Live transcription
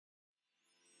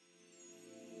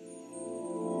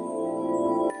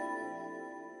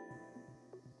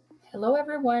Hello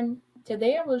everyone!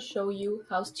 Today I will show you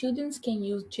how students can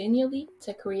use Genially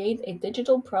to create a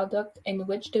digital product in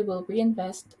which they will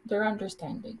reinvest their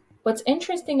understanding. What's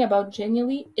interesting about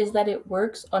Genially is that it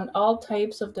works on all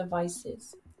types of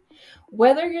devices.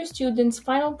 Whether your student's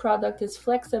final product is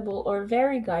flexible or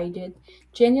very guided,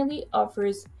 Genially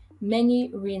offers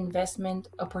many reinvestment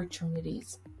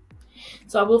opportunities.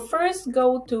 So I will first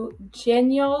go to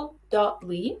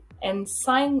genial.ly and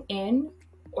sign in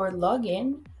or log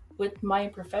in with my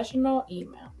professional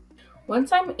email.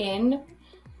 Once I'm in,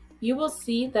 you will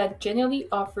see that Genially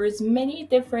offers many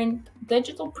different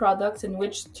digital products in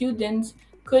which students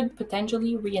could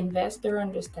potentially reinvest their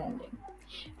understanding.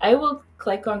 I will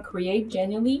click on Create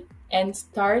Genially and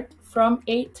start from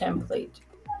a template.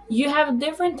 You have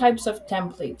different types of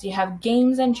templates. You have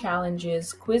games and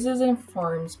challenges, quizzes and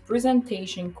forms,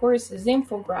 presentation, courses,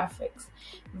 infographics,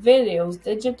 videos,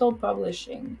 digital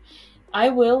publishing. I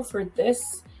will, for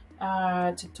this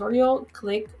tutorial,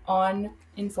 click on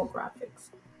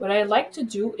infographics. What I like to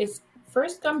do is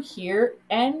first come here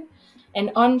and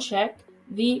uncheck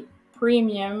the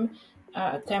premium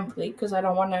template because I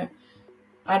don't want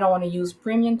to use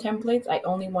premium templates. I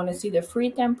only want to see the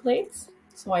free templates.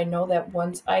 So I know that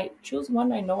once I choose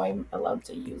one, I know I'm allowed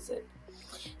to use it.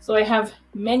 So I have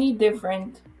many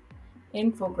different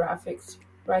infographics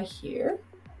right here.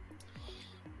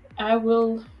 I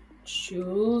will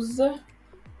choose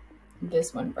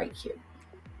this one right here.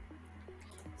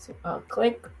 So I'll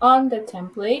click on the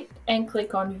template and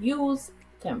click on Use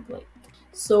Template.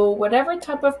 So whatever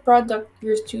type of product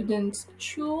your students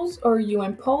choose or you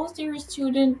impose to your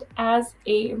student as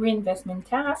a reinvestment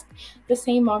task, the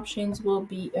same options will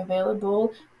be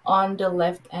available on the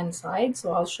left-hand side.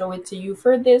 So I'll show it to you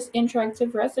for this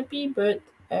interactive recipe, but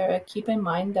keep in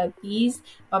mind that these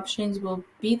options will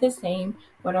be the same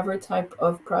whatever type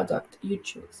of product you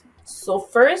choose. So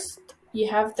first, you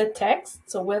have the text.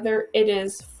 So whether it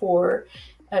is for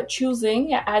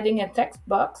choosing, adding a text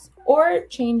box, or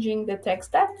changing the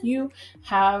text that you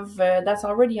have that's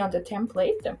already on the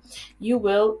template, you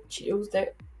will choose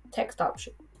the text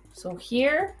option. So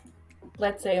here,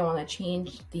 let's say I want to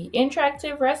change the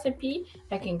interactive recipe.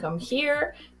 I can come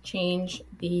here, change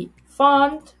the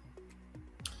font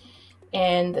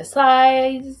and the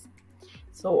size.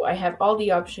 So I have all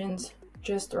the options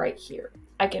just right here.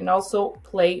 I can also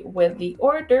play with the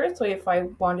order. So if I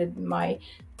wanted my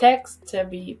text to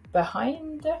be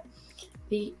behind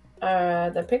the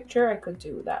picture, I could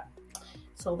do that.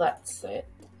 So that's it.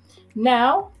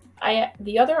 Now,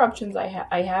 the other options I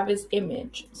have is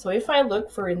image. So if I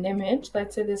look for an image,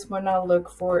 let's say this one, I'll look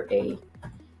for a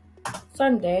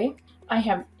Sunday. I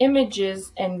have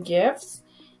images and GIFs.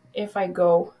 If I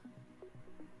go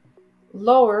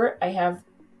lower, I have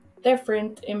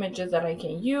different images that I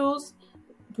can use.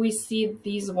 We see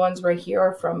these ones right here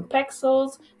are from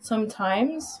Pexels.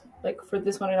 Sometimes, like for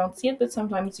this one, I don't see it, but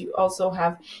sometimes you also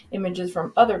have images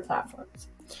from other platforms.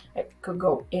 I could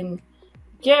go in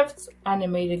GIFs,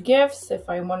 animated GIFs, if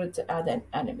I wanted to add an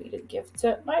animated GIF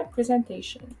to my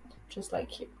presentation, just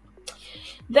like here.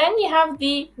 Then you have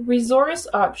the resource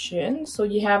option. So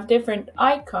you have different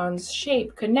icons,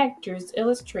 shape, connectors,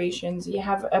 illustrations. You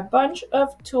have a bunch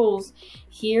of tools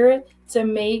here to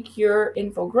make your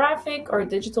infographic or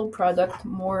digital product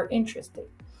more interesting.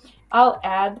 I'll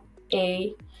add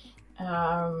an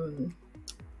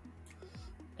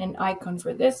icon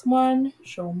for this one,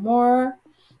 show more.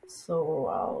 So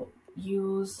I'll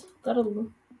use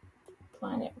little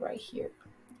planet right here.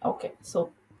 Okay,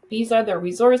 so these are the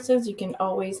resources. You can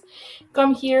always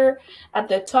come here at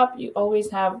the top. You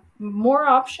always have more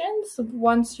options.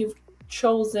 Once you've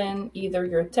chosen either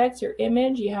your text, your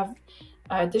image, you have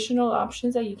additional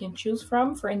options that you can choose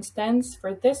from. For instance,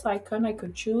 for this icon, I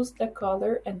could choose the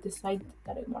color and decide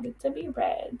that I want it to be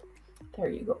red. There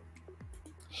you go.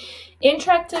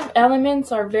 Interactive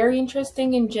elements are very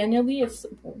interesting in Genially. It's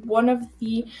one of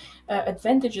the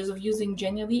advantages of using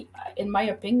Genially, in my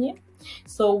opinion.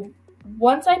 So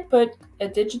once I put a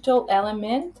digital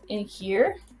element in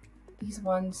here, these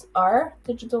ones are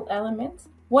digital elements.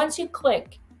 Once you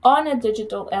click on a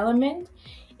digital element,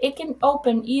 it can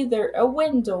open either a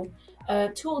window, a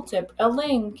tooltip, a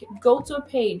link, go to a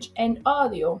page, and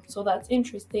audio. So that's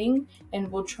interesting,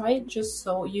 and we'll try it just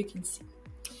so you can see.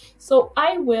 So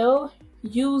I will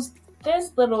use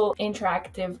this little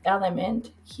interactive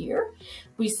element here.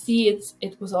 We see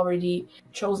it was already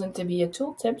chosen to be a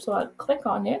tooltip, so I'll click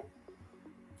on it.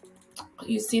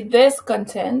 You see this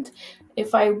content.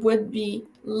 If I would be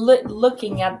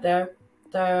looking at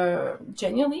the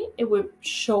Genially, it would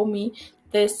show me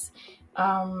this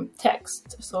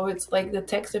text. So it's like the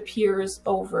text appears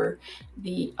over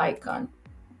the icon.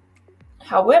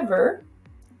 However,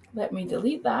 let me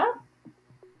delete that.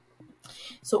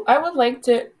 So I would like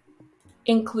to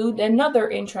include another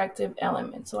interactive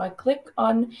element. So I click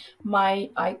on my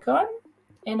icon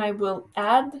and I will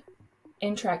add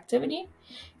interactivity.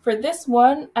 For this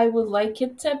one, I would like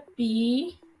it to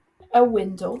be a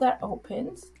window that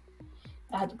opens.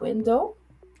 Add window.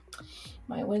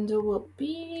 My window will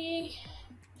be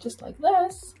just like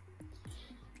this.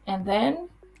 And then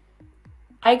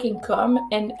I can come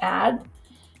and add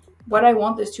what I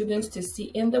want the students to see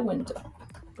in the window.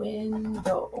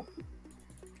 Window.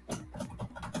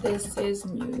 This is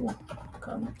new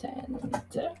content.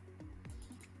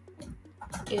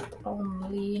 It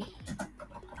only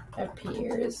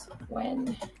appears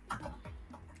when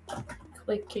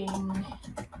clicking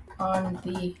on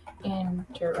the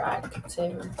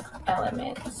interactive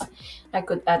elements. I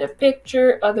could add a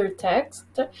picture, other text,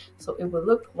 so it will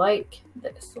look like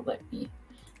this. So let me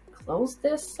close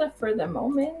this for the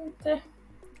moment.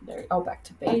 There, oh, back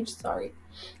to page, sorry.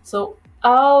 So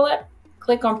I'll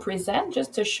click on present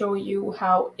just to show you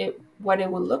what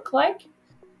it will look like.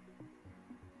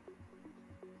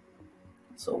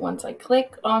 So once I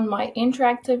click on my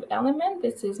interactive element,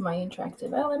 this is my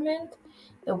interactive element.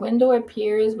 The window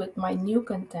appears with my new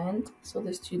content, so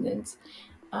the students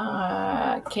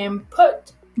can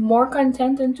put more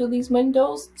content into these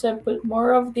windows to put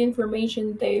more of the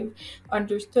information they've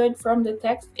understood from the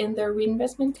text in their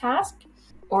reinvestment task.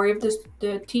 Or if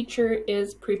the teacher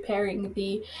is preparing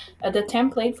the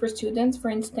template for students, for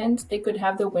instance, they could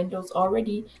have the windows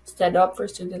already set up for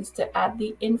students to add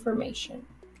the information.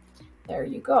 There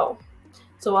you go.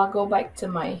 So I'll go back to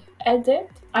my edit.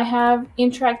 I have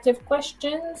interactive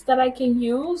questions that I can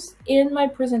use in my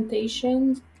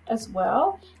presentations as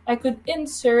well. I could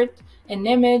insert an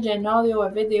image, an audio, a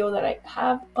video that I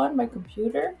have on my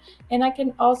computer, and I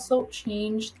can also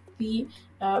change the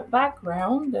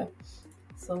background.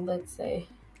 So let's say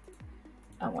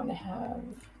I want to have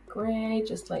gray,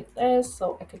 just like this,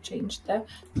 so I could change the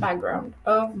background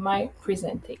of my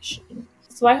presentation.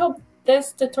 So I hope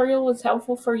this tutorial was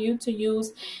helpful for you to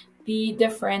use the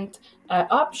different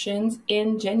options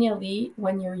in Genially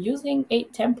when you're using a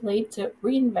template to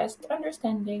reinvest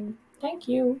understanding. Thank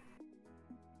you.